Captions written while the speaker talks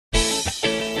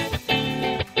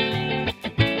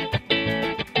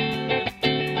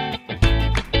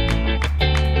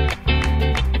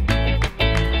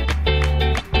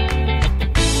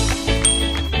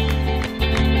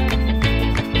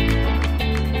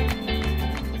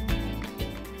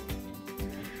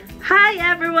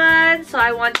everyone! So I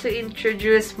want to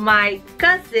introduce my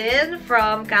cousin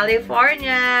from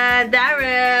California,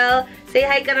 Darylle. Say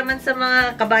hi ka naman sa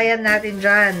mga kabayan natin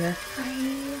dyan.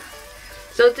 Hi!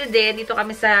 So today, dito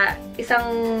kami sa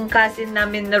isang cousin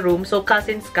namin na room. So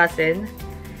cousin's cousin.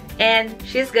 And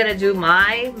she's gonna do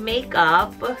my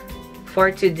makeup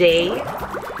for today.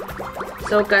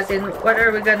 So cousin, what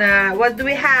do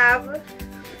we have?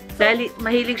 Dahil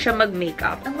mahilig siya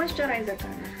mag-makeup. Ang moisturizer ka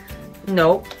na?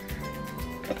 No.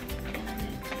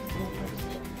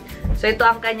 So, ito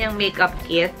ang kanyang makeup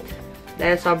kit.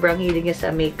 Dahil sobrang hilig niya sa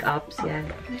makeups. Yan.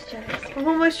 Moisturizer.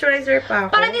 Mag-moisturizer pa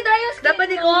ako. Para di dry yung skin dapat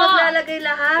di ko maglalagay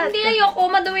lahat. Hindi, ayoko.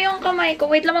 Madumi yung kamay ko.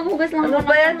 Wait lang, maghugas lang ano ako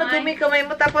ba yan? Madumi kamay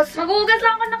mo. Tapos, maghugas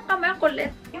lang ako ng kamay.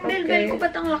 Kulit. Yung okay. bell ko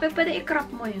ba't ang laki? Pwede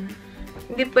i-crop mo yun.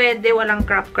 Hindi pwede. Walang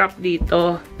crop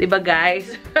dito. Diba,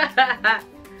 guys?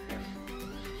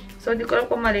 So, hindi ko lang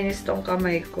kung malinis tong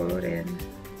kamay ko rin.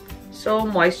 So,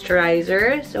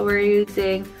 moisturizer. So, we're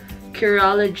using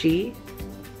Curology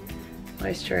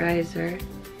moisturizer.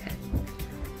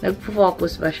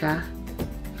 Nagpo-focus ba siya?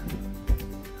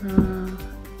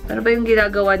 Ano ba yung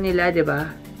ginagawa nila, di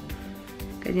ba?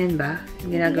 Ganyan ba?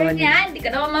 Yung ginagawa nila? Ganyan, hindi ka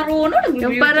naman marunong.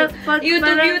 Yung parang,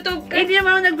 YouTube ka. Eh, di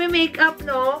naman ako nagbe-makeup,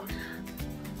 no?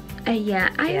 Ay, yeah.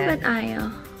 Ayaw ba't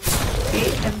ayaw?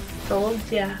 Okay, I'm told,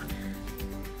 yeah.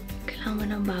 Kailangan mo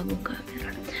ng bagong camera.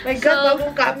 My God,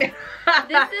 bagong camera.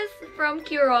 This is from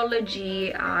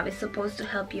Curology. It's supposed to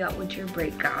help you out with your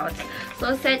breakouts.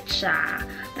 So, set siya.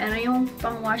 Meron yung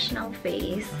pang-wash ng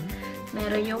face.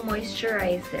 Meron yung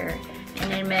moisturizer. And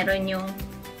then, meron yung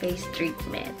face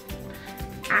treatment.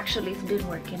 Actually, it's been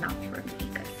working out for me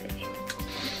kasi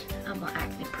I'm an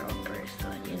acne-prone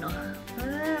person, you know.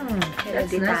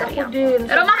 That's nice. Ako din.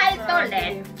 Pero mahal to,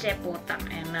 leche, putang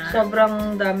ina.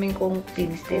 Sobrang daming kong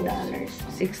 $60.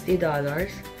 $60.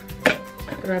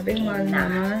 Grabe, mahal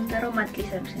naman. Pero monthly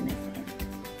subscription.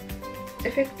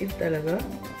 Effective talaga?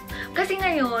 Kasi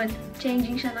ngayon,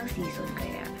 changing siya ng season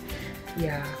kaya.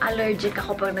 Yeah. Allergic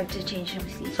ako pag nag-change ng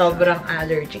season. Sobrang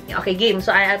allergic niya. Okay, game.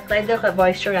 So, I applied the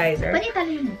moisturizer. Ba't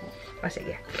itali mo?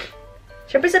 Sige.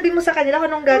 Siyempre, sabihin mo sa kanila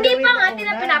kung anong gagawin. Hindi pa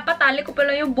nga, pinapatali ko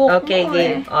pala yung buhok mo. Okay,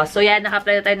 game. So, yan.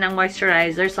 Naka-apply na tayo ng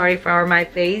moisturizer. Sorry for my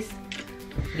face.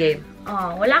 Game.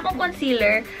 Wala akong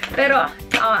concealer. Pero,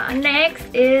 next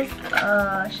is,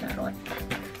 Charot.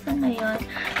 Saan na yun?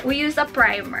 We use a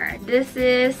primer. This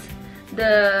is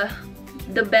the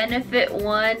Benefit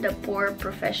one, the Pore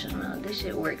Professional. This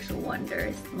shit works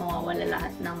wonders. Mawawala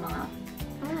lahat ng mga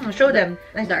show them.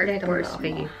 Dark pores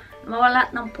mo. Mawala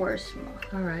lahat ng pores mo.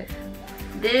 Alright.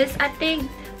 This, I think,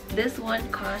 this one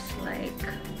costs like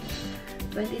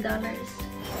 $20.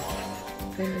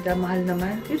 Mahal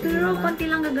naman. Pero konti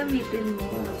lang gagamitin mo.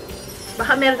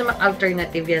 Baka meron namang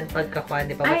alternative yan pagkakuha,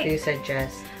 di ba? What do you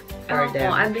suggest for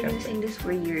them? I've been using this for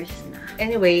years na.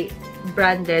 Anyway,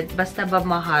 branded, basta ba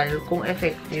mahal, kung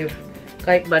effective,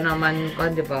 kahit ba naman,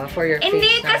 di ba, for your face.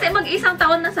 Hindi, kasi mag-isang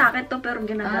taon na sa akin to, pero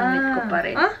ginagamit ko pa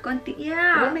rin. Konti,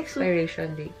 yeah. Diba may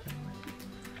expiration date?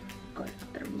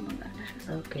 Pero mag-ano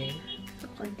siya. Okay. So,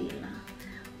 konti lang.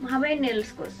 Mahaba yung nails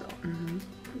ko, so.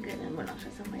 Ganyan mo lang siya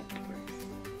sa my pores.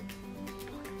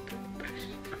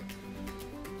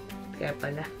 Kaya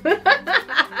pala.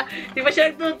 Di ba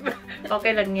siya nag-toothbrush?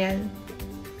 Okay lang yan.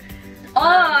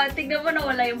 Tignan mo na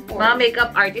wala yung pores. Mga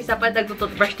makeup artist, dapat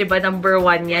nag-toothbrush, diba? Number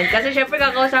 1 yan. Kasi syempre,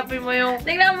 kakausapin mo yung...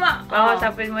 Tignan mo!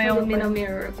 Kakausapin mo yung...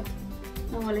 Mirror ko.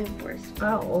 Nawala yung pores.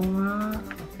 Oo nga.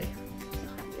 Okay.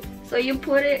 So, you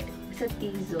put it sa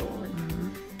T-zone.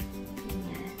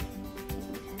 Ganyan.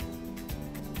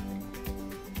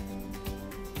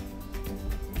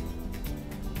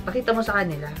 Pakita mo sa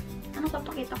kanila. Ano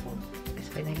papakita ko?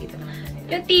 Kasi nakikita naman na nila.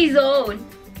 Yung T-zone.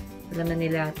 Alam na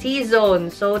nila. T-zone.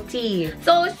 So, T.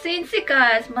 So, since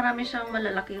sikas, marami siyang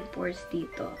malalaki yung pores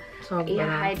dito. Sobra.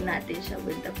 I-hide natin siya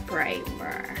with the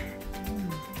primer.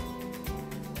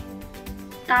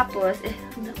 Tapos,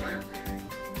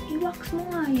 i-wax mo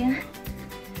nga yan.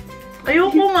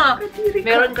 Ayoko nga.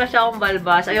 Meron kasi akong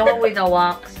balbas. Ayoko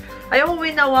wina-wax. Ayoko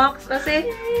wina-wax kasi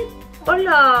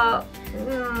wala.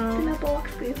 Pinapawax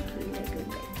ko yung kilay ko.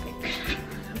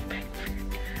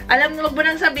 Alam mo, wag mo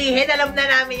nang sabihin. Alam na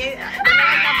namin yan.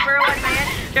 Number 1 na yan.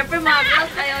 Siyempre, mga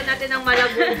girls, ayaw natin ng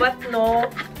malagubat, no?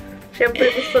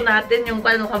 Siyempre, gusto natin yung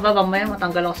paano ka ba, mamaya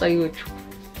matanggal ako sa YouTube.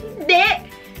 Hindi!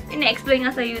 Ina-explain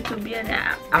nga sa YouTube yan,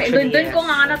 Actually, doon ko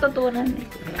nga natutunan,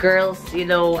 Girls, you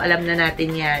know, alam na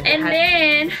natin yan. And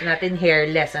then, gusto natin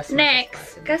hairless as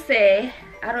next, kasi,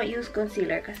 I don't use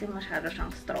concealer kasi masyado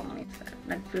siyang strong.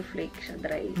 Nag-flake siya,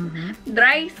 dry.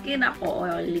 Dry skin ako,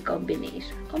 oily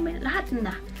combination. Lahat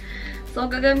na. So,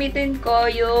 gagamitin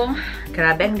ko yung...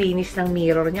 Grabe, ang linis ng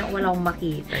mirror niya. Wala akong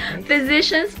makita.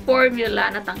 Physicians Formula.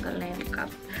 Natanggal na yung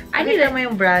cup. Nakita mo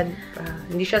yung brand.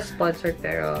 Hindi siya sponsored,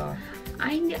 pero...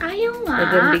 Ay, hindi. Ayaw nga.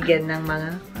 Pwede bigyan ng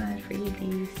mga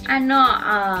freebies. Ano,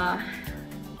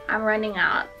 I'm running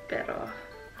out. Pero,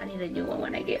 I need a new one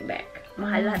when I get back.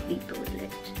 Mahal lahat dito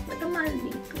ulit. Ba't ang mahal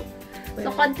dito?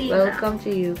 So, konti na. Welcome to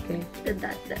UK. The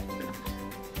DADA.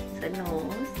 Sa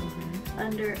nose.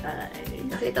 Under eyes.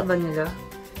 Nakita ba nila?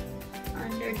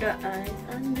 Under the eyes.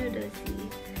 Under the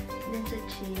teeth. Then sa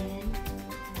chin.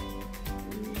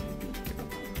 And then dito.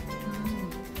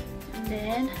 And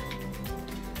then,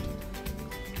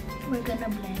 we're gonna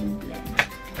blend.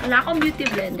 Wala akong beauty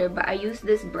blender, but I use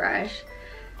this brush.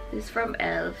 This is from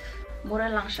ELF. Mura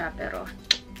lang siya, pero...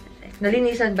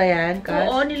 Nalinisan ba yan, Kas?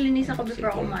 Oo, nilinisan ko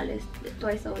before ako umalis.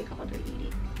 Twice a week ako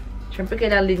nalilinis. Siyempre,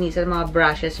 kailangan linisan mga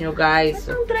brushes nyo, guys.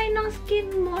 Ba't ang dry ng skin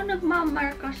mo?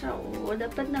 Nagmamarka siya, oo.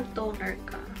 Dapat nag-toner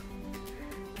ka.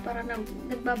 Para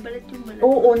nagbabalat yung balat.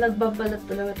 Oo, nagbabalat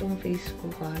talaga tong face ko,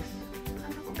 Kas.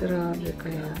 Grabe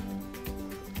kaya.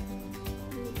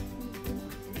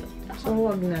 So,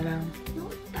 wag na lang.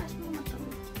 No, taas mo mata mo.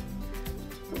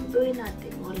 Kung gawin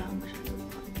natin, wala masyadong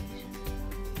foundation.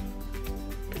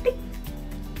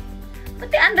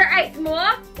 Pati under eyes mo?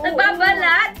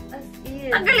 Nagbabalat? As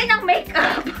in. Ang galing ng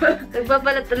makeup!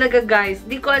 Nagbabalat talaga, guys.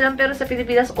 Di ko alam, pero sa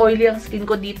Pilipinas, oily ang skin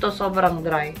ko dito. Sobrang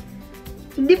dry.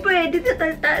 Hindi pwede.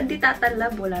 Di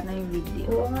tatalab. Wala na yung video.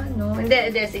 Oo, ano? Hindi.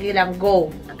 Sige lang.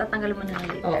 Go. Tatanggal mo na lang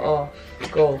later. Oo.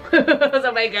 Go.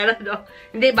 Sabay ka na, no?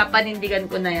 Hindi, papanindigan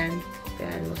ko na yan.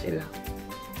 Kaya mo sila.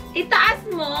 Itaas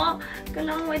mo!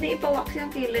 Kailangan mo din ipawax yung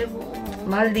kilay mo.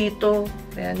 Mahal dito.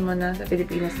 Kaya mo na. Sa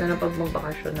Pilipinas na pag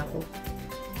magbakasyon ako.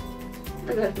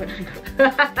 Tagal pa na.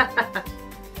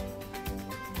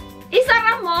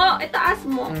 Isara mo! Itaas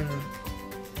mo!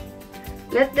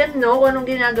 Let them know kung anong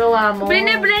ginagawa mo.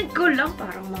 Blend ko lang.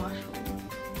 Parang mga show.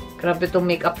 Grabe itong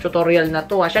makeup tutorial na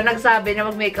to. Siya nagsabi na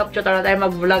mag-makeup tutorial tayo,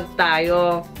 mag-vlog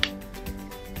tayo.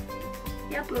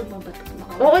 I-upload mo ba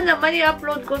ito? Oo naman,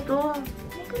 i-upload ko to.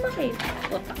 Hindi ko makita.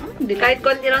 Kahit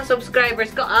konti lang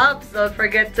subscribers ko, don't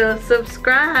forget to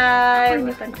subscribe.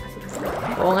 Hindi pa nakasubscribe.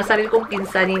 Oo nga, sarili kong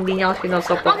pinsan, hindi niya ako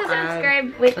sinusuportan. Mag-subscribe.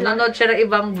 Wait lang. Nanonood siya ng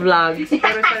ibang vlogs,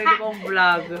 pero sarili kong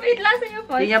vlog. Wait lang sa iyo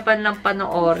po. Hindi niya pa lang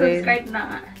panoorin. Subscribe na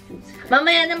nga.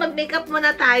 Mamaya na mag-makeup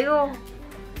muna tayo.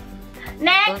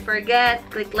 Next! Don't forget,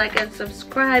 click like and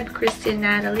subscribe, Christian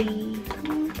Nathalie.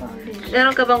 Foundation.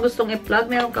 Meron ka bang gustong i-plug?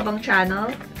 Meron ka bang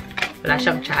channel? Wala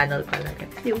siyang channel pala.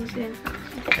 Yung sin.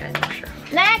 Ano siya.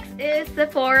 Next is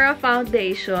Sephora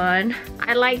Foundation.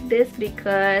 I like this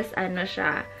because, ano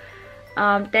siya,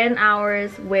 10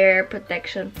 hours wear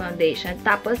protection foundation.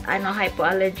 Tapos,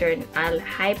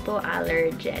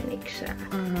 hypoallergenic siya.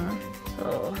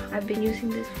 So, I've been using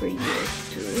this for years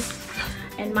too.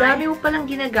 And Dami mo palang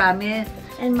ginagamit.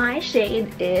 And my shade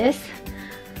is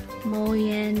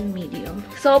Moyen Medium.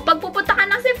 So, pag pupunta ka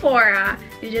ng Sephora,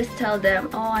 you just tell them,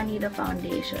 oh, I need a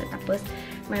foundation. Tapos,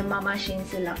 may mamachine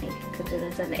silang ikatulan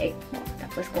sa leeg mo.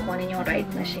 Tapos, kukunin yung right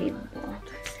na shade mo.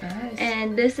 Nice.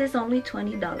 And this is only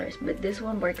 $20, but this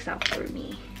one works out for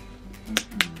me.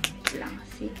 Lang.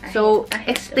 See, So,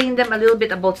 explain them a little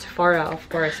bit about Sephora, of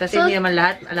course. Kasi hindi naman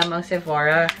lahat alam ang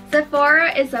Sephora.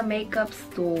 Sephora is a makeup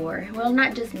store. Well,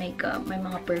 not just makeup. May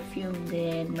mga perfume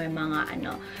din. May mga,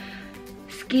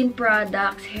 skin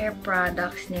products, hair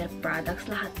products, nail products.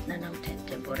 Lahat na ng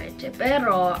tete-boreche.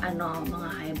 Pero, mga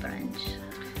high branch.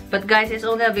 But guys, it's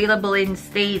only available in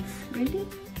States. Really?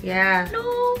 Yeah. No.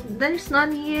 There's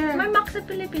none here. May MAC sa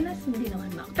Pilipinas. Hindi naman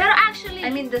MAC. Pero actually,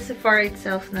 I mean, the Sephora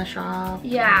itself na shop.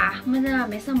 yeah.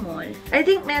 Madami sa mall. I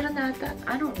think meron nata.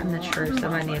 I don't know. I'm not sure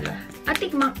sa Manila. I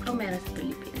think MAC ka meron sa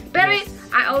Pilipinas. Pero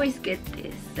I always get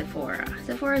this, Sephora.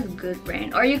 Sephora is a good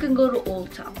brand. Or you can go to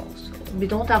Ulta also.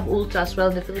 We don't have Ulta as well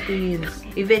in the Philippines.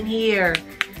 Even here.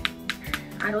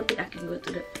 I don't think I can go to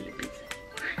the Philippines anymore.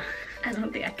 I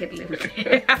don't think I can live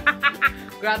there.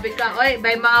 Grabe ka. Oy,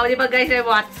 by mga, di ba guys, may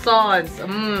Watsons.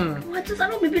 Watsons,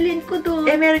 ano bibilin ko doon?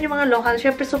 Meron yung mga local.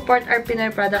 Siyempre, support our Pinoy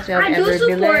products. I do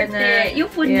support it. Yung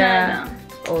food na lang.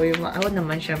 Oh, yung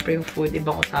naman, siyempre, yung food.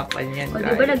 Ibang usapan yan, guys. O,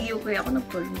 di ba nag-UK ako,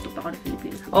 nagpuluto pa ako ng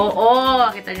Philippines? Oo,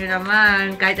 kita nyo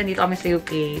naman. Kahit nandito kami sa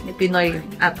UK, Pinoy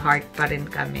at heart pa rin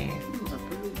kami.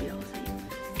 Magpulubi ako sa iyo.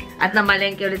 At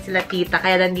namalengke ulit sila tita,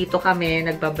 kaya nandito kami,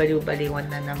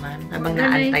 nagbabaliw-baliwan na naman. Habang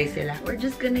naantay sila. We're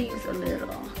just gonna use a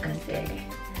little. Kasi,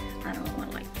 I don't want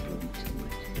like too much.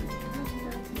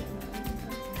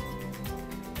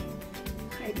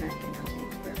 Hide natin ang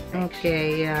imperfection.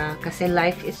 Okay, yeah. Kasi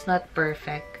life is not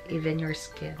perfect. Even your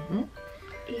skin.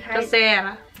 I-hide Kasi,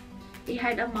 ang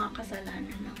mga kasalanan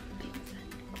ng pinsan.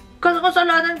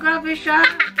 Kasalanan, grabe siya.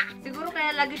 Siguro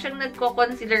kaya lagi siyang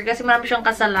nagko-concealer kasi marami siyang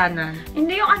kasalanan.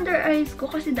 Hindi yung under eyes ko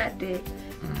kasi dati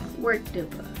work,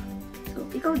 diba? So,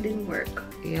 ikaw din work.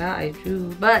 Yeah, I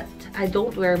do. But I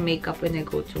don't wear makeup when I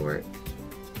go to work.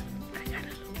 I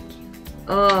gotta look cute.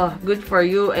 Oh, good for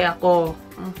you. Eh ako,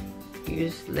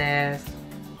 useless.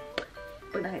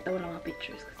 Pag nakita mo lang mga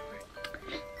pictures kasi work.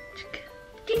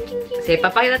 Sige,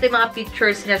 papakita natin mga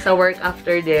pictures niya sa work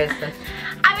after this.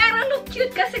 I gotta look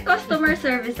cute kasi customer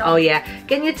service ako. Oh yeah.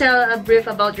 Can you tell a brief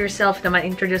about yourself naman?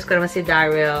 Introduce ko naman si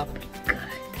Darylle.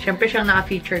 Siyempre siyang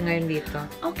naka-feature ngayon dito.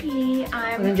 Okay,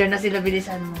 Kung nandiyan na sila,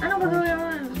 bilisan mo. Ano ba gawin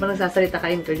mo? Habang nagsasalita ka,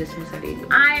 introduce mo sarili.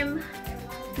 I'm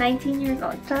 19 years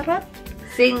old. Charot.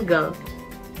 Single.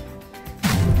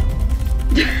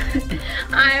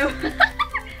 I'm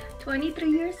 23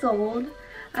 years old.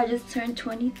 I just turned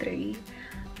 23.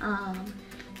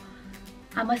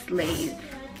 I'm a slave.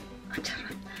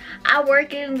 I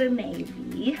work in the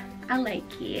Navy. I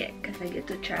like it because I get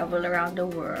to travel around the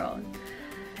world.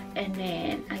 And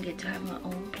then I get to have my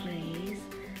own place.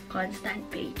 Constant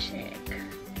paycheck.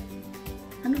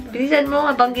 Ano ba? Bilisan mo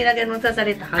habang ginaganon sa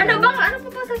salita ka. Ano ba? Ano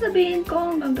pa ba sasabihin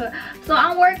ko? So,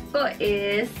 ang work ko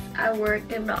is, I work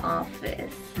in the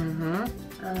office.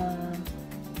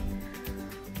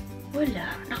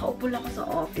 Wala. Nakaupo lang ako sa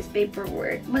office.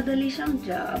 Paperwork. Madali siyang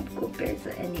job compared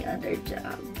sa any other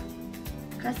job.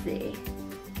 Kasi,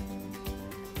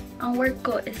 ang work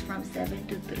ko is from 7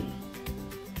 to 3.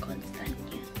 Constant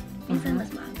yan. Minsan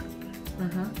mas maaga pa.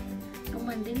 Nung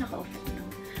Monday, naka-off ako ng...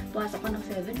 Pumasok ko ng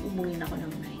 7, umuwi na ako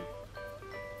ng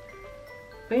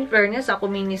 9. In fairness,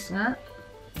 ako minis nga.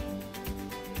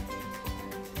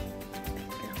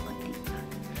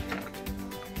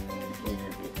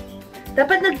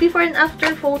 Dapat nag-before and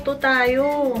after photo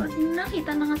tayo.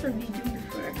 Nakita na nga sa video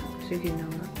before. Sige na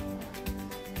nga.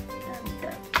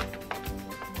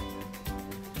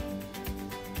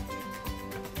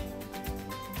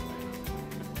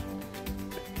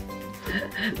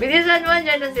 Bilisan mo,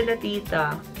 dyan na sila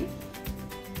tita.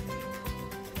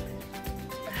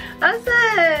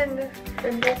 Asan?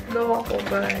 Nag-book daw ako,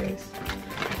 guys.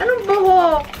 Anong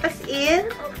buhok? As in?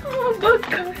 Oh,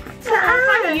 baga.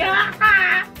 Saan? Kaya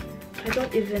ka! I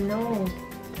don't even know.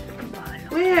 Bahala.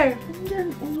 Where? Andyan,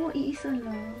 iisa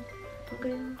lang.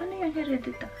 Okay. Ano yan,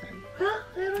 hereditary? Ha?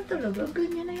 Meron talaga?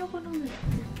 Ganyan, ayoko nang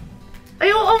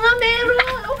Ay, oo nga,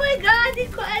 meron! Oh my God! Hindi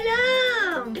ko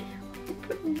alam!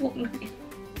 buhok na yun.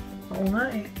 Oo nga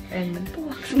eh. And,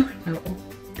 Wax mo. oo.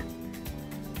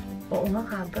 Oo nga,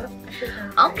 kaba.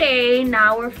 Okay,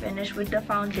 now we're finished with the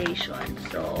foundation.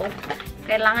 So,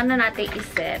 kailangan na natin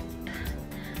iset.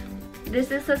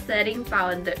 This is a setting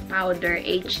powder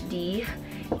HD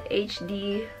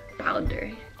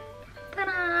powder.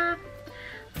 Ta-da!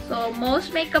 So,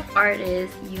 most makeup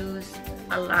artists use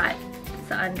a lot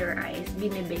sa under eyes.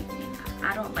 Binibake nila.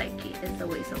 I don't like it. It's a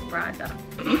waste of product.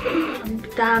 Ang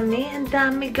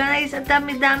dami guys. Ang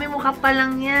dami mukha pa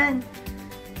lang yan.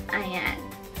 Ayan.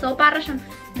 So, para siyang,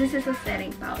 this is a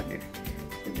setting powder.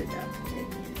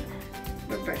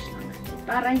 Reverse lang natin.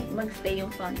 Para mag-stay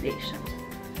yung foundation.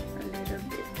 A little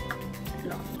bit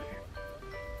longer.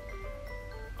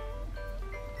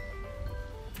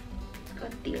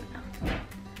 Konti lang.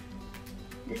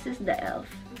 This is the e.l.f.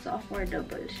 So,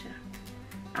 affordable siya.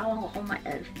 Awan ko kung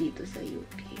ma-e.l.f. dito sa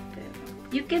UK. Pero,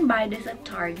 you can buy this at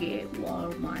Target,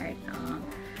 Walmart.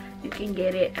 You can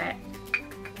get it at...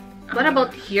 What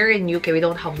about here in UK? We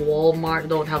don't have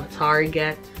Walmart, don't have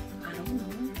Target. I don't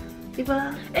know.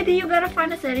 Diba? And then you gotta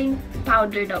find a setting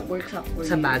powder that works out for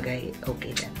you. Sa bagay.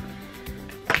 Okay then.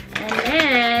 And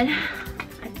then,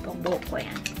 ay, pangbuhok ko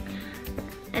yan.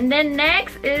 And then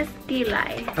next is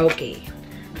kilay. Okay.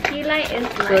 Kilay is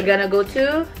like... So we're gonna go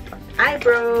to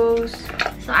eyebrows.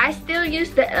 So I still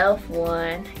use the e.l.f.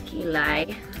 one,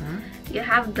 kilay. You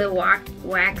have the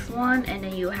wax one, and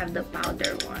then you have the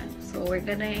powder one. So we're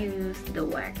gonna use the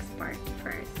wax part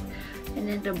first. And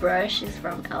then the brush is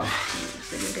from e.l.f.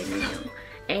 So yung ganyan yung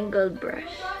angled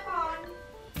brush.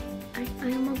 Ay,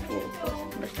 ayaw mag-focus.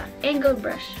 Basta, angled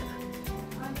brush.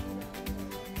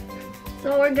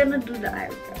 So we're gonna do the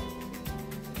eyebrow.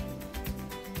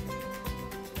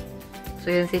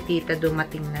 So yun si tita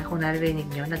dumating na. Kung narinig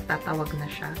nyo, nagtatawag na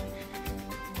siya.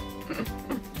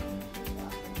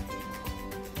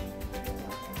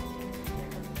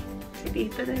 Si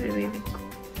tita narinig ko.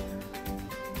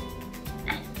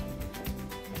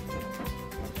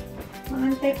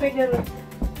 Mga paper garot.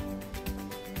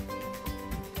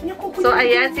 So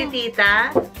ayan si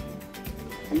tita.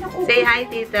 Say hi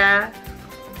tita.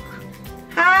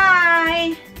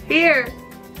 Hi! Here!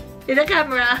 In the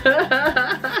camera.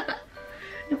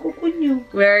 Nakukunyo.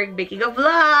 We're making a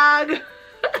vlog!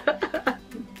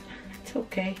 It's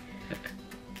okay.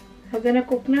 We're gonna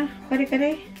cook na.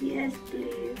 Kare-kare? Yes,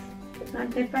 please.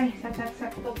 Nante pa eh.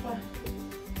 Sakto pa.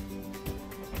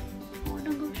 Oh,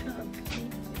 nag-go shop.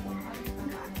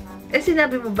 Eh,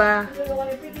 sinabi mo ba?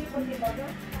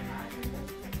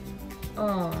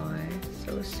 Oh,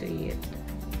 so sweet.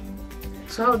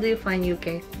 So, how do you find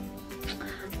UK?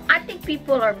 I think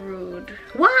people are rude.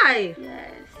 Why?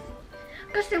 Yes.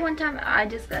 Kasi one time, I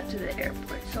just got to the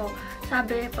airport. So,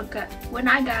 sabi, when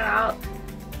I got out,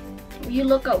 you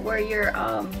look at where your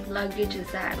luggage is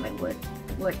at, like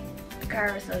what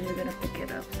carousel you're gonna pick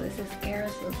it up. So it says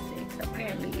carousel 6.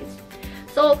 Apparently it's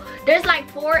so there's like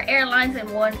 4 airlines in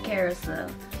one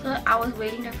carousel. So I was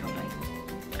waiting there for like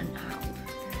an hour,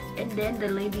 and then the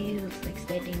lady who's like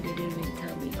standing there didn't even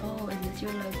tell me, oh, is this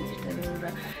your luggage? Da, da, da,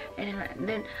 da. And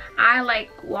then I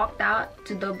like walked out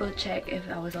to double check if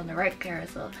I was on the right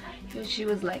carousel. She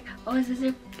was like, oh, is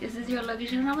this your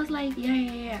luggage? And I was like,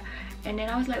 yeah. And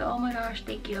then I was like, oh my gosh,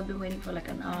 thank you. I've been waiting for like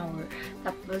an hour.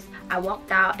 Tapos I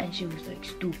walked out and she was like,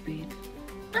 stupid.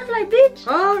 I was like, bitch.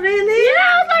 Oh, really? Yeah,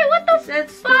 I was like, what the fuck?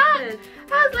 Stupid.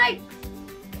 I was like,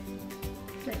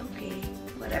 okay,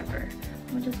 whatever.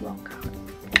 I'm gonna just walk out.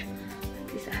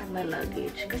 At least I have my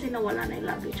luggage. Kasi nawala na yung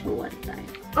luggage ko one time.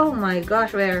 Oh my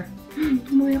gosh, where?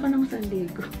 Umuwi ako ng San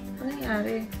Diego. Ano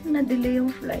nangyari? Na-delay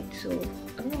yung flight, so...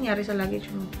 Ano nangyari sa luggage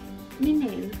mo?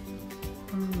 Minail.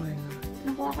 Oh my God.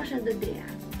 Nakuha ko siya the day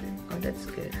after. Oh, that's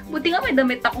good. Buti nga may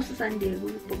damit ako sa San Diego.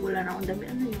 Pag wala na akong damit,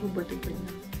 ano yung bato-bato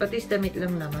na? Pati damit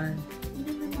lang naman.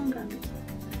 Hindi naman gamit.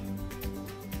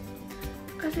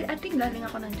 Kasi I think galing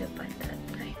ako ng Japan that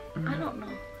time. I don't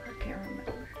know. I can't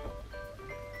remember.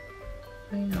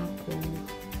 Ay, naku.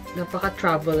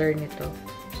 Napaka-traveler nito.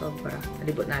 Sobra.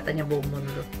 Nalibot natin yung buong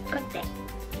mundo. Konti.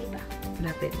 Diba?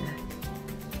 Lapit na.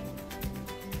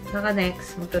 Saka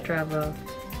next, magto-travel.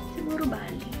 Siguro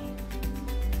Bali.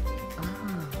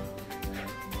 Ah.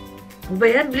 Ano ba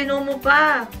yan? Blino mo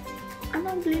pa.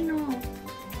 Anong blino?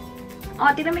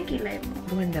 Oh, tignan mo yung kilay mo.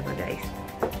 Gumanda ba, guys?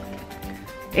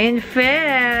 In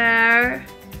fair.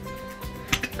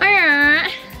 Ayan.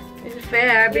 In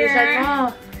fair. Bilisan mo.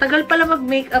 Tagal pala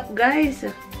mag-makeup, guys.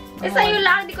 Eh, sa'yo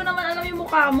lang. Hindi ko naman alam yung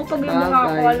mukha mo. Pag yung mukha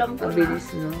ko, alam ko na.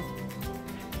 Mabilis, no?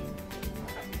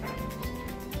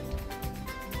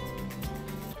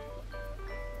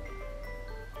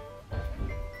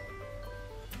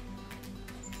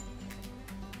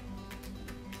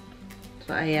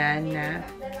 So, ayan na.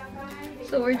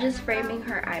 So, we're just framing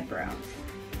her eyebrows.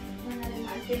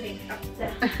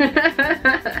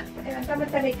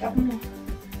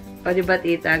 O, diba,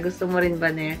 tita? Gusto mo rin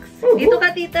ba next? Dito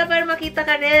ka, tita, para makita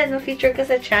ka rin. Ma-feature ka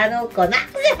sa channel ko. Na!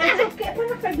 Kaya pa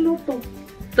nakagluto.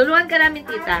 Tulungan ka namin,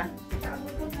 tita.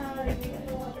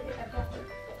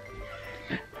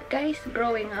 Guys,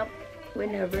 growing up, we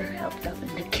never helped out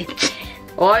in the kitchen.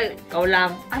 Oy, ikaw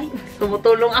lang. Ay,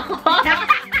 tumutulong ako.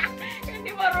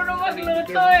 hindi marunong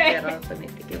magluto eh. Pero,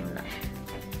 tumitikim lang.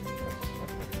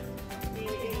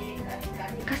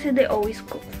 Kasi they always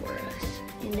cook for us.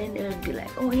 And then they'll be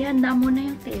like, oh, ihanda mo na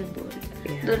yung table.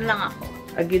 Yeah. Doon lang ako.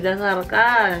 Agidasar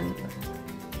ka.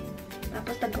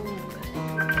 Tapos tagawin ko.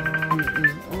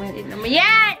 Hindi naman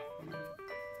yan!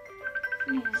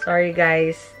 Sorry,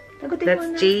 guys. Tagutin That's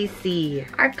mo na. JC.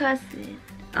 Our cousin.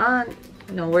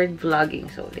 No, we're vlogging,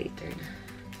 so later.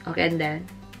 Okay, and then?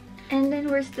 And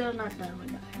then we're still not done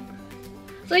with the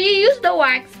eyebrows. So you use the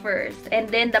wax first,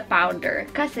 and then the powder.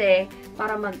 Kasi,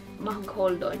 para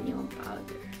mag-hold on yung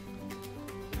powder.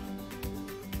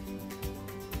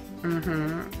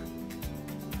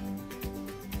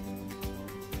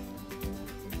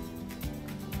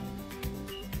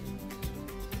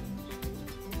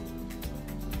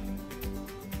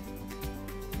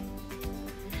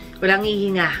 Walang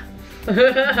hihinga.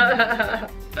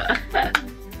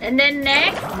 And then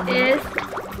next is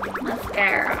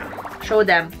mascara. Show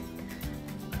them.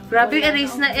 Grabe,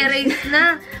 erase na.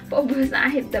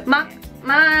 Pabusahid na.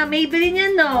 Maybelline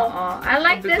yan, no? I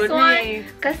like this one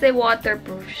kasi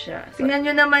waterproof siya. So, tingnan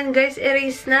nyo naman, guys,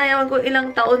 erase na. Ewan ko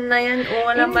ilang taon na yan. O,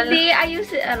 wala hindi, I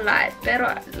use it a lot. Pero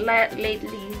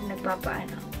lately,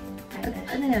 nagpapaano.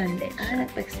 Ano yan?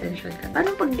 Nagpa-extension ka.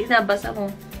 Paano pag binabasa mo?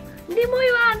 Hindi mo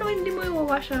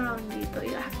i-wash around dito.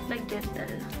 Like gentle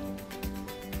lang.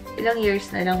 Ilang years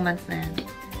na, ilang months na yan?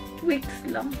 Weeks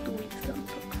lang, 2 weeks lang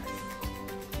to us.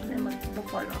 And then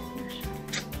mag-follow up na siya.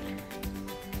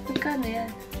 Magkano yan?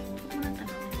 Mga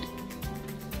tanong.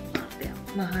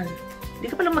 Mahal. Di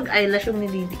ka pala mag-eyelash yung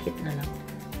nilidikit na lang.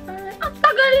 Ang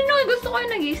tagal nun! Gusto ko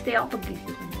yung nag-i-stay ako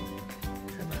pag-gising ko.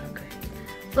 Sa bagay.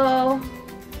 So,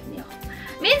 hindi ako.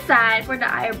 Minsan, for the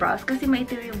eyebrows, kasi may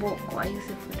yung buhok ko, I use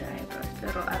it for the eyebrows.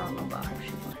 Pero I don't know about how she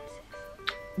wants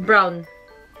it. Brown.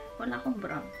 Wala akong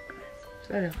brown.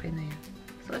 So, okay na yan.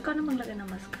 So, ikaw na maglagay ng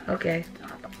mascara. Okay.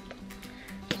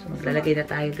 So, maglalagay na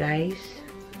tayo, guys.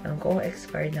 Alam ko,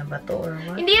 expired na ba to or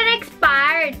what? Hindi yan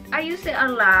expired! I use it a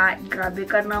lot. Grabe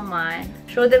ka naman.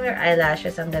 Show them your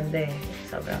eyelashes. Ang ganda eh.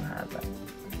 Sobrang haba.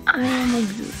 Ayaw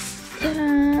mag-zoom.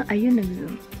 Tara! Ayun,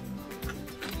 nag-zoom.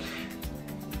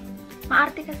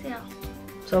 Maarte kasi ako.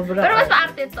 Sobrang Pero mas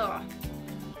maarte to.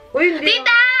 Uy, hindi.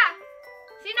 Tita!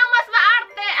 Sinong mas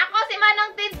maarte? Ako si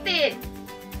Manang Tintin.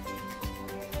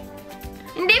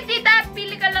 Hindi, tita.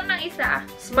 Pili ka lang ng isa.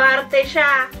 Smarte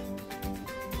siya.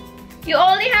 You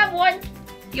only have one.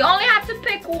 You only have to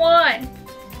pick one.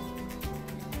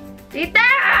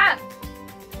 Tita!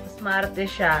 Smarte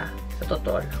siya. Sa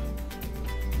totoo lang.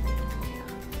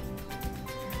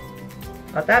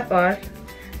 O tapos,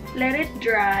 Let it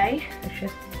dry. oh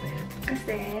shit.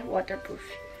 Kasi waterproof.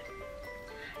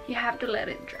 You have to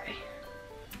let it dry.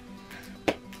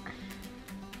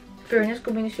 Fairness,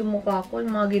 kuminis yung mukha ko.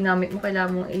 Yung mga ginamit mo,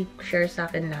 kailangan mong i-share sa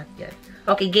akin lahat yan.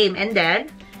 Okay, game. And then?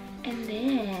 And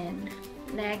then,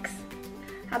 next,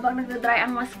 habang nagda-dry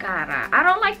ang mascara, I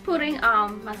don't like putting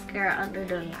mascara under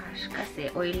the lash kasi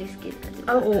oily skin na, diba?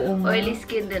 Oh, oo. Oily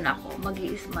skin din ako.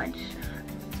 Mag-i-smudge siya.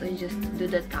 So, you just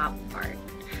do the top part.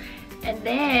 And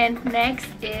then, next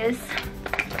is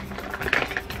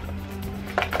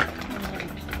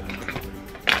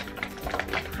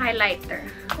highlighter.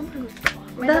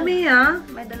 Dami ah.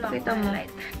 May dalawang Kita mo.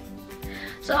 highlighter.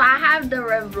 So, I have the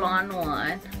Revlon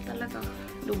one. Talaga,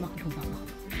 lumak-lumak.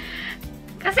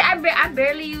 Kasi I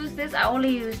barely use this. I only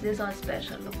use this on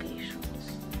special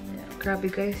occasions. Grabe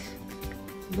guys.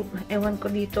 Ewan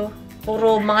ko dito.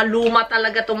 Puro mga luma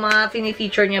talaga itong mga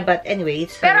fini-feature niya. But anyway,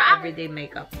 it's her everyday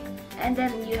makeup. And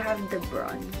then you have the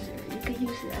bronzer. You can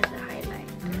use it as a highlight.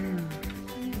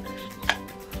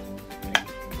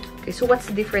 Okay, so what's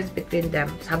the difference between them?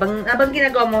 Habang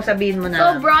ginagawa mo, sabihin mo na.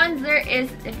 So, bronzer is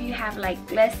if you have like,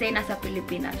 let's say, nasa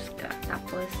Pilipinas ka.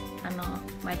 Tapos,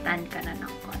 may tan ka na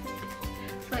ng konti.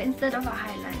 So, instead of a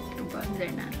highlighter, bronzer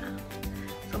na lang.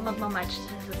 So, magmamatch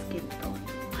siya sa skin tone.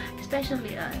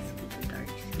 Especially us with the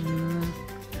dark skin.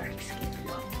 Dark skin,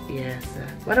 wow. Yes.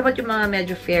 What about yung mga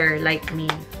medyo fair like me?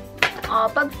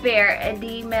 Pag fair,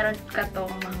 edi meron ka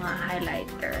tong mga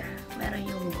highlighter. Meron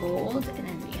yung gold, and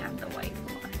then we have the white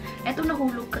one. Eto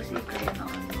nahulog kasi kaya na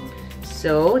ano.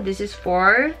 So, this is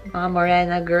for mga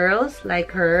morena girls like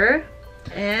her.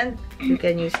 And you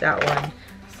can use that one.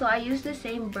 So, I use the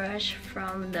same brush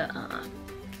from the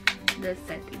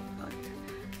setting powder.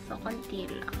 So,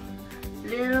 konti lang.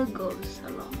 Little goes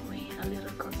a long way. A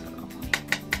little goes a long way.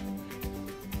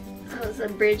 So,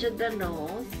 sa bridge of the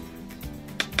nose.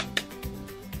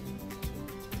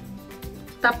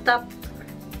 Tap.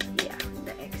 Yeah,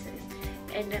 the excess.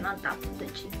 And then on top of the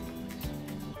cheekbones.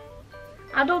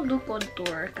 I don't do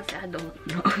contour kasi I don't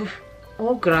know.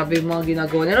 Oh, grabe yung mga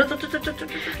ginagawa nila.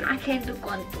 I can't do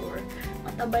contour.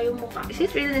 Mataba yung mukha. Is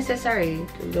it really necessary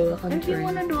to do a contour? If you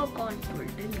wanna do a contour,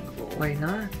 then go. Why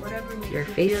not? Whatever makes Your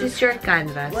you face feel, is your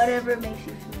canvas. Whatever makes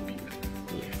you feel beautiful.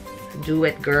 Yes. Do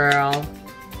it, girl.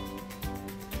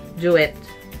 Do it.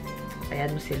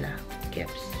 Ayan mo sila.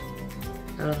 Kips.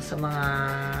 Pero sa mga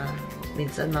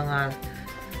minsan mga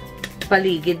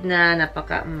paligid na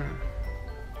napaka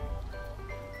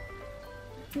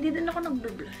Hindi din ako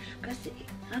nagbe-blush kasi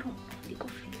hindi ko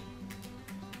feel.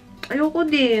 Ayoko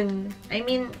din. I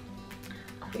mean,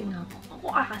 okay na ako.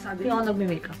 Ako sabi Hindi ako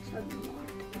nagme-makeup. Sabi mo.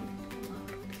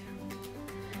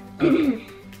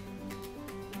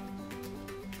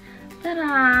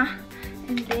 Tara!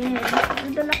 And then,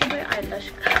 nadala ko ba yung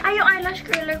eyelash? Ay, yung eyelash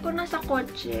curler ko nasa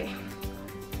kotse.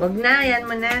 Wag na, yan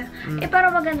mo na. Eh, para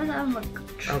maganda sa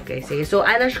Okay, sige. So,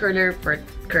 eyelash curler for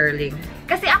curling.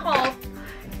 Kasi ako,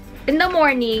 in the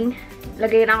morning,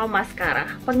 lagay na ako mascara.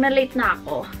 Pag na-late na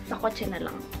ako, sa kotse na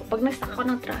lang ako. Pag na-stuck ako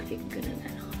ng traffic, ganun na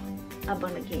lang ako.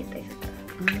 Habang naghihintay sa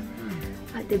traffic.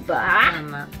 Diba?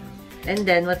 Tama. And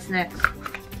then, what's next?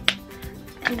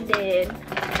 And then,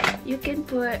 you can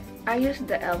put, I use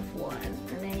the e.l.f. one.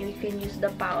 And then, you can use the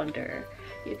powder.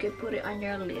 You can put it on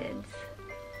your lids.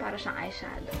 Para siyang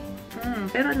eyeshadow.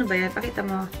 Pero ano ba yan? Pakita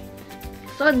mo.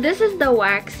 So, this is the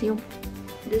wax.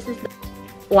 This is the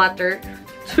Water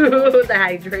to the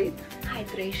hydrate.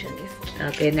 hydration is key.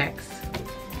 Okay, next.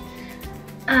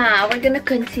 We're gonna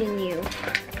continue.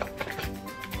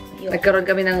 Nagkaroon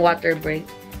kami ng water break.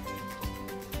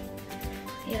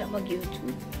 Hirap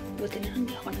mag-YouTube. Buti na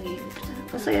hindi ako nag-YouTube.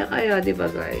 Masaya kayo, di ba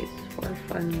guys? For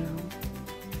fun lang.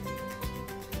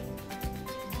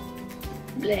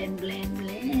 Blend, blend,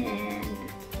 blend.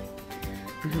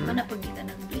 Diba na pag di ka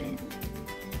nag-blend?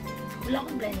 Wala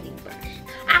akong blending brush.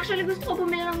 Actually, gusto ko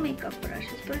bumili ng makeup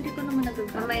brushes, pero di ko naman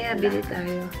nagagamit. Mamaya, bili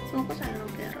tayo. So, ko sana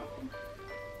ng pera ko.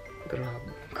 Grabe.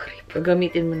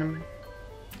 Pagamitin mo naman.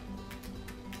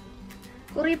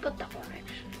 Kuripot ako,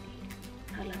 actually.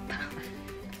 Halata.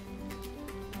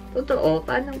 Totoo?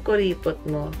 Paano ang kuripot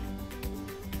mo?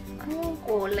 Ano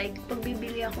ko, like, pag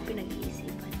bibili ako,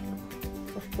 pinag-iisipan ko.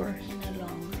 Of course. In a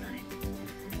long run.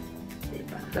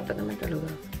 Diba? Dapat naman talaga.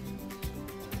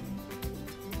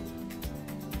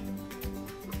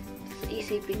 So,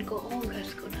 isipin ko, oh,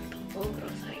 gas ko na to. Oh,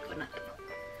 grocery ko na to.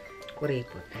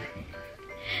 Kuripot.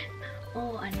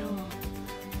 Oh, ano,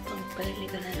 pagpalili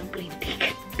ka na ng plane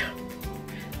ticket to.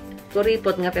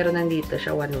 Kuripot nga, pero nandito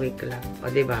siya 1 week lang.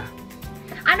 O, diba?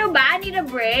 Ano ba? I need a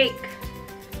break.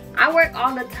 I work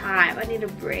all the time. I need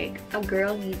a break. A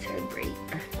girl needs her break.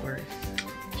 Of course.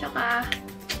 Tsaka,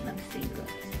 I'm single.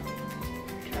 So,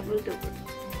 travel the world.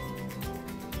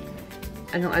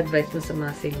 Anong advice mo sa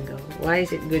mga single? Why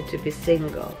is it good to be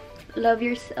single? Love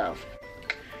yourself.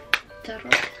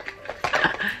 Charot.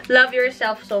 Love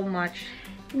yourself so much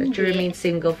that you remain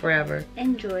single forever.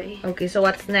 Enjoy. Okay, so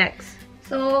what's next?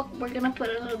 So, we're gonna put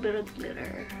a little bit of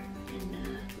glitter in the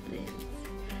lids.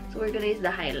 So, we're gonna use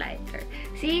the highlighter.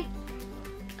 See?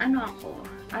 Ano ako?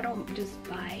 I don't just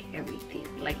buy everything.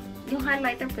 Like, yung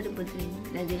highlighter, pwede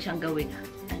din siyang gawin,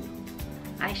 ano,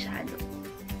 eyeshadow.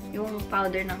 Yung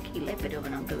powder ng kilay, pwede mo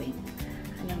nang gawin,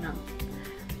 ano, ng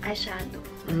eyeshadow.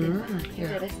 Diba? You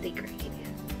gotta stay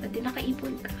creative. At di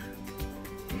nakaipon ka.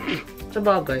 Sa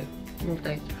bagay.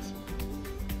 Multitask.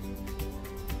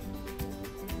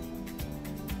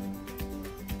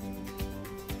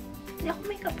 Hindi ako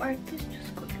makeup artist. Diyos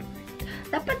ko, Lord.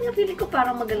 Dapat nga feeling ko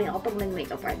parang magaling ako pag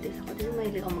nag-makeup artist ako. Hindi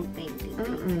mahilig ako mag-painting.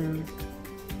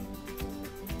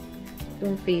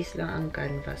 Yung face lang ang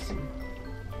canvas mo.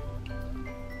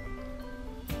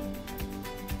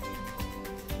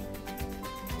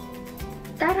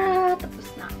 Tara! Tapos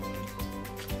na.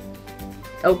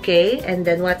 Okay, and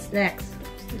then what's next?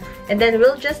 And then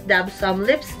we'll just dab some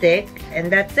lipstick, and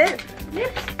that's it.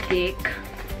 Lipstick.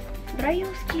 Dry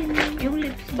yung skin. Yung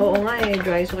lips mo. Oo nga eh,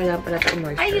 dry. So, kailangan pala ito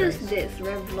moisturize. I use this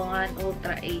Revlon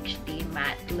Ultra HD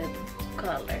Matte Lip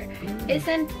Color.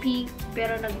 Isn't pink,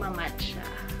 pero nagmamatch siya.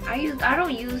 I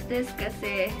don't use this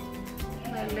kasi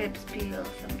my lips peel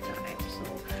sometimes. So,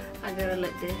 I gotta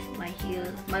let my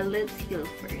lips heal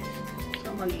first. So,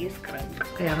 mag-i-scrub.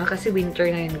 Kaya nga kasi winter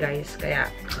na yun, guys. Kaya,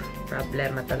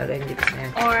 problema talaga yung lips na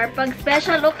yan. Or, pag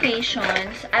special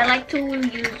occasions, I like to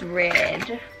use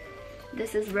red.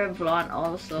 This is Revlon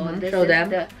also. This is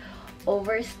the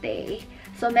Overstay.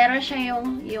 So, meron siya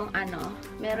yung ano,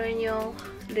 meron yung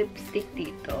lipstick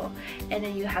dito. And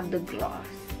then you have the gloss.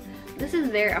 This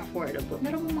is very affordable.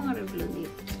 Meron mo mga Revlon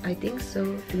dito? I think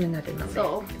so. Tingnan natin mamaya.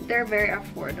 So, they're very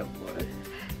affordable.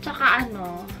 Tsaka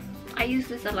ano, I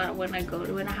use this a lot when I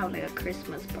have like a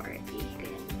Christmas party.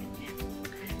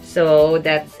 So,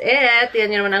 that's it.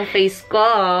 Yan naman ang face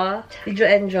ko. Did you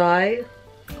enjoy?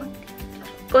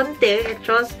 Konti.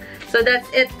 So, that's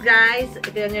it, guys.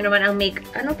 Yan naman ang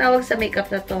anong tawag sa makeup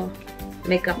na to?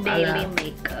 Makeup daily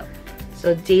makeup.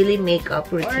 So, daily makeup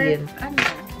routine. Or, ano?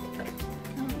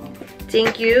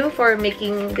 Thank you for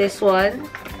making this one.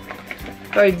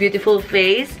 For a beautiful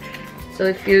face. So,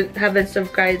 if you haven't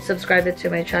subscribed to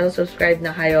my channel, subscribe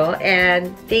na kayo.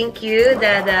 And, thank you,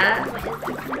 Dada.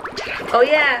 Oh,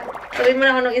 yeah. Sabihin mo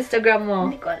na ako ng Instagram mo.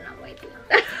 Hindi ko alam. Wait lang.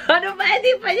 Ano ba?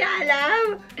 Hindi pa niya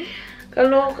alam.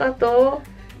 Kaloka to.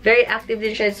 Very active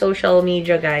din siya in social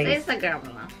media, guys. Sa Instagram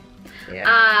lang.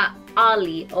 Yeah.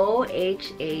 Ollie.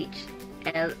 O-H-H-L-L-I-I-E.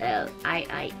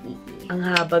 Ang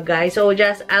haba, guys. So,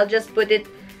 I'll just put it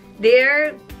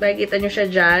there. Makikita nyo siya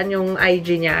dyan. Yung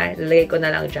IG niya. Lalagay ko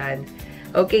na lang dyan.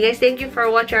 Okay, guys. Thank you for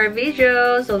watching our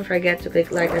videos. Don't forget to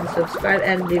click like and subscribe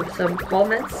and leave some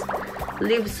comments.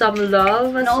 Leave some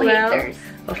love as well. No haters.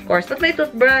 Of course. But may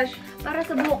toothbrush. Para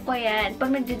sa buhok ko yan.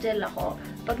 Pag nagja-gel ako,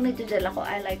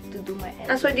 I like to do my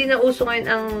edges. So, hindi na uso ngayon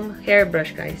ang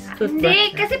hairbrush, guys. Toothbrush.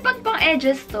 Hindi, kasi pag pang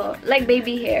edges to, like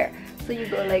baby hair. So, you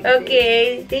go like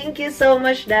okay. This. Thank you so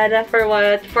much, Dada, for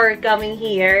coming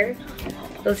here.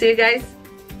 We'll see you guys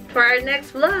for our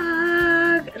next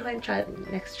vlog. Ano yung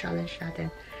next challenge natin?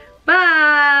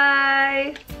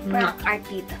 Bye! Prank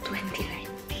Artita 2019.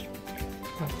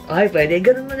 Ay, pwede.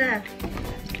 Ganun mo na.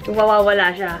 Kung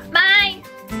mawawala siya. Bye!